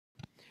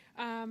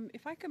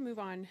If I could move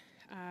on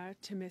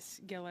to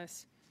Ms.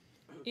 Gillis.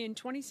 In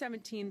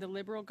 2017, the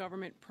Liberal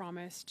government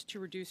promised to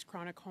reduce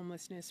chronic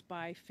homelessness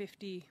by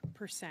 50%.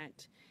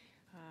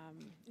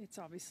 It's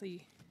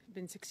obviously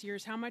been 6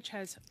 years. How much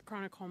has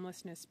chronic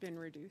homelessness been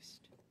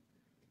reduced?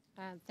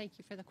 Thank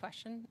you for the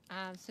question.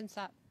 Since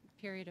that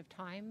period of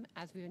time,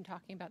 as we've been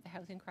talking about the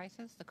housing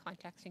crisis, the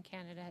context in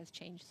Canada has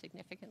changed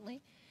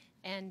significantly.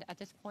 And at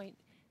this point,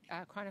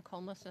 chronic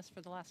homelessness for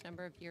the last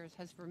number of years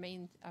has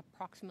remained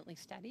approximately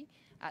steady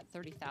at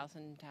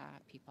 30,000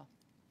 people.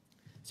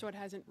 So it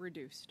hasn't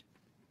reduced?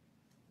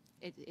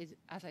 It is,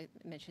 as I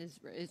mentioned,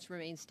 it's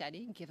remained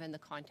steady given the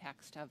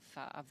context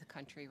of the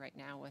country right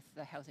now with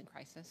the housing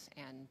crisis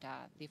and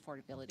the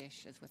affordability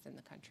issues within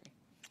the country.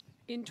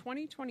 In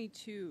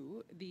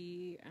 2022,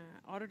 the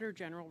Auditor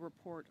General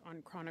report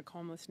on chronic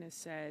homelessness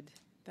said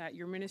that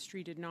your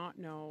ministry did not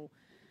know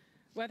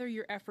whether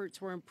your efforts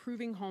were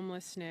improving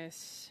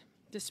homelessness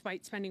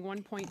despite spending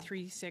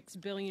 $1.36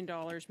 billion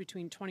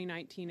between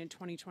 2019 and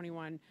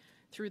 2021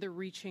 through the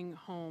Reaching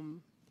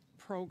Home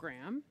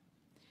program.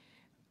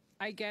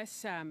 I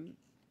guess,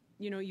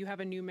 you have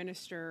a new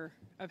Minister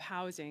of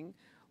Housing.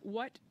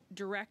 What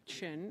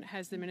direction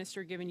has the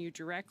minister given you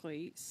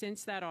directly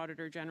since that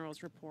Auditor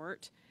General's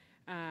report?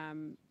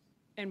 And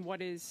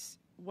what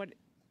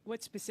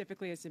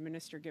specifically has the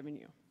minister given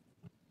you?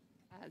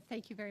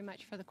 Thank you very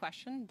much for the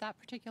question. That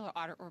particular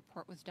audit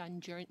report was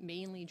done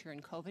mainly during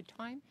COVID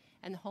time,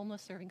 and the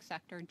homeless serving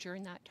sector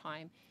during that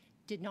time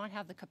did not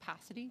have the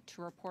capacity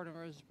to report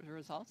on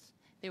results.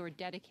 They were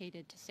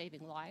dedicated to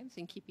saving lives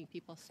and keeping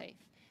people safe.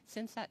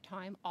 Since that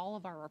time, all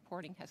of our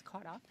reporting has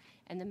caught up,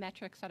 and the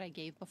metrics that I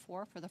gave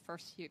before for the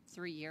first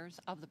 3 years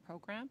of the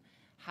program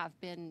have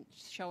been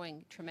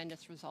showing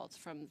tremendous results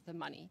from the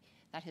money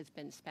that has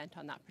been spent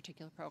on that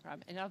particular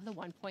program. And of the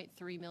 $1.3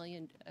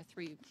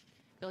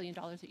 billion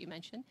that you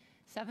mentioned,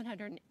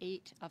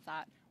 708 of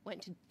that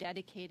went to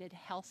dedicated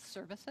health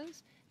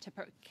services to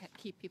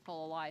keep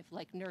people alive,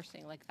 like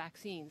nursing, like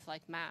vaccines,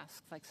 like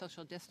masks, like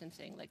social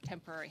distancing, like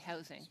temporary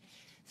housing.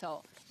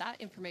 So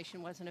that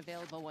information wasn't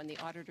available when the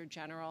Auditor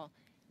General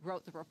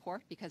wrote the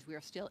report because we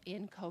are still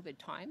in COVID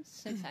times.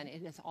 Since then,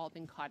 it has all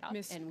been caught up,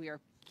 and we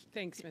are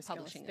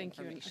publishing Thank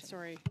you.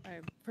 Sorry,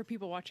 for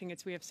people watching,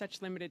 we have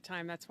such limited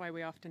time. That's why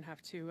we often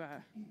have to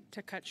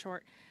cut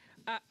short.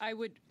 I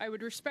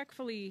would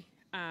respectfully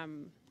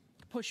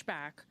push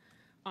back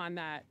on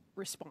that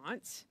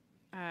response.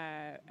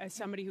 As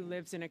somebody who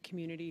lives in a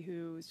community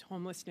whose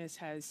homelessness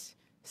has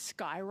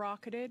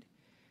skyrocketed,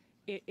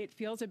 it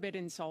feels a bit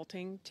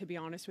insulting, to be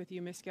honest with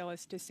you, Ms.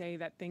 Gillis, to say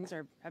that things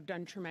have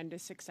done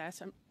tremendous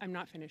success. I'm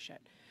not finished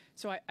yet.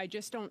 So I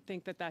just don't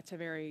think that that's a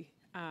very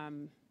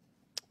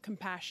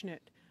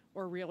compassionate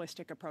or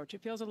realistic approach.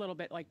 It feels a little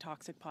bit like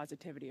toxic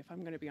positivity, if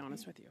I'm going to be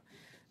honest with you.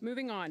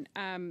 Moving on.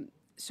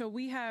 So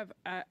we have,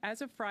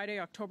 as of Friday,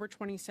 October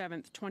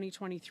 27th,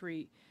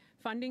 2023,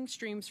 funding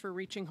streams for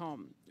Reaching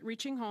Home.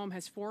 Reaching Home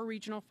has 4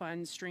 regional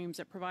fund streams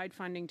that provide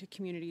funding to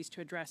communities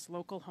to address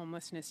local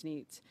homelessness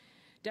needs.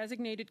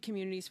 Designated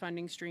Communities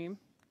Funding Stream,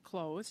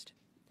 closed.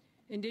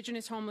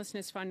 Indigenous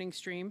Homelessness Funding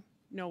Stream,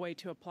 no way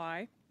to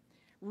apply.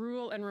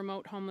 Rural and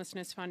Remote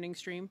Homelessness Funding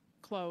Stream,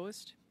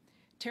 closed.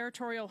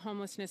 Territorial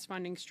Homelessness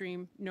Funding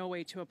Stream, no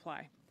way to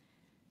apply.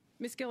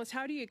 Ms. Gillis,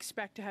 how do you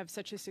expect to have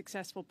such a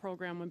successful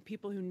program when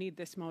people who need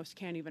this most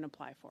can't even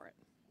apply for it?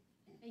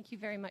 Thank you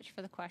very much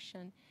for the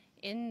question.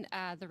 In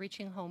the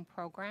Reaching Home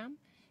program,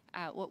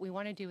 what we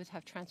want to do is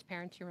have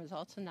transparency in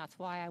results, and that's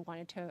why I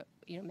wanted to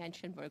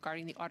mention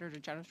regarding the Auditor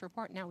General's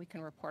report. Now we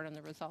can report on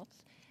the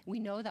results. We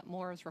know that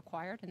more is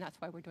required, and that's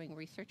why we're doing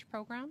research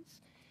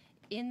programs.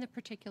 In the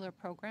particular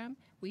program,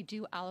 we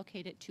do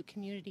allocate it to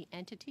community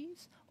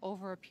entities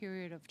over a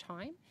period of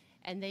time,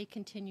 and they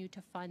continue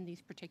to fund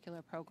these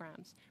particular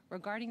programs.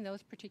 Regarding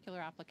those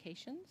particular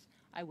applications,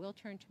 I will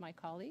turn to my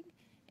colleague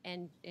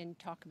and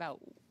talk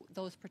about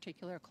those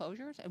particular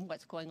closures and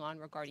what's going on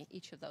regarding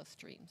each of those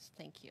streams.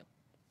 Thank you.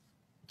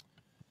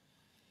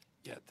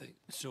 Yeah,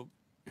 so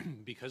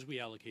because we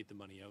allocate the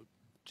money out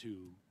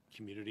to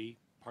community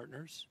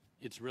partners,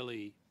 it's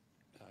really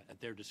at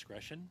their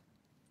discretion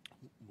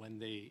when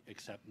they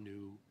accept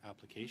new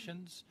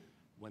applications,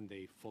 when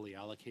they fully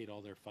allocate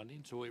all their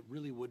funding. So it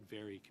really would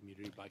vary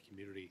community by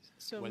community,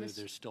 whether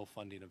there's still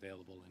funding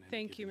available in any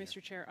Thank you, given Mr.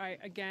 year. Chair. I,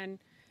 again,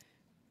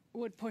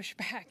 would push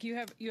back. You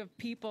have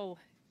people,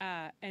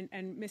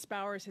 and Ms.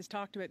 Bowers has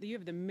talked about, you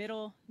have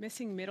the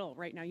missing middle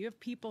right now. You have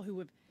people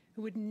who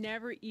would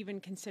never even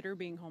consider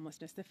being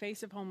homelessness. The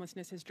face of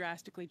homelessness has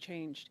drastically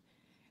changed.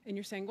 And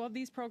you're saying, well,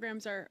 these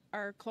programs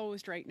are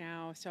closed right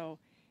now. So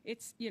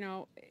it's,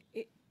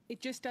 it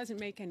just doesn't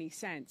make any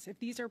sense. If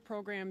these are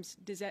programs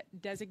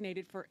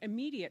designated for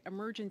immediate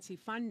emergency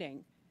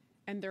funding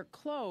and they're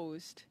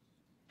closed,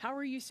 how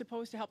are you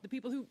supposed to help the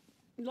people who,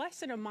 less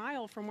than a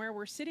mile from where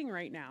we're sitting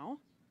right now,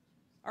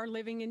 are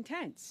living in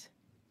tents?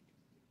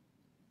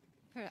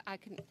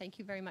 Thank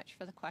you very much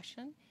for the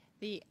question.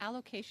 The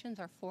allocations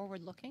are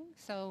forward-looking.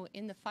 So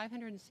in the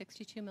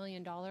 $562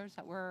 million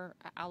that we're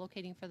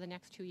allocating for the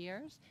next 2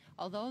 years,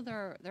 although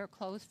they're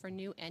closed for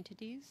new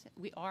entities,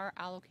 we are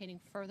allocating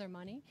further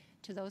money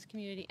to those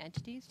community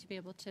entities to be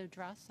able to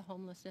address the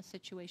homelessness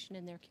situation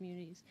in their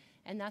communities.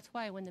 And that's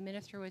why when the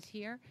minister was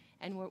here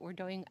and we're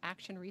doing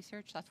action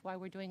research, that's why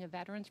we're doing a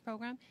veterans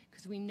program,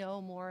 because we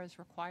know more is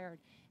required.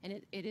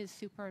 And it is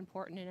super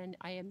important, and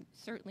I am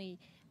certainly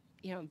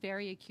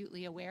very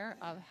acutely aware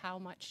of how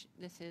much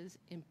this is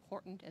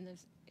important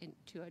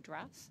to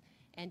address,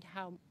 and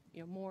how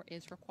more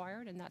is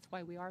required, and that's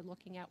why we are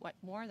looking at what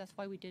more. That's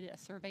why we did a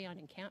survey on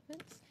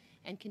encampments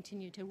and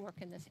continue to work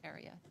in this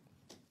area.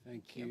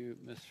 Thank you,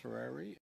 Ms. Ferrari.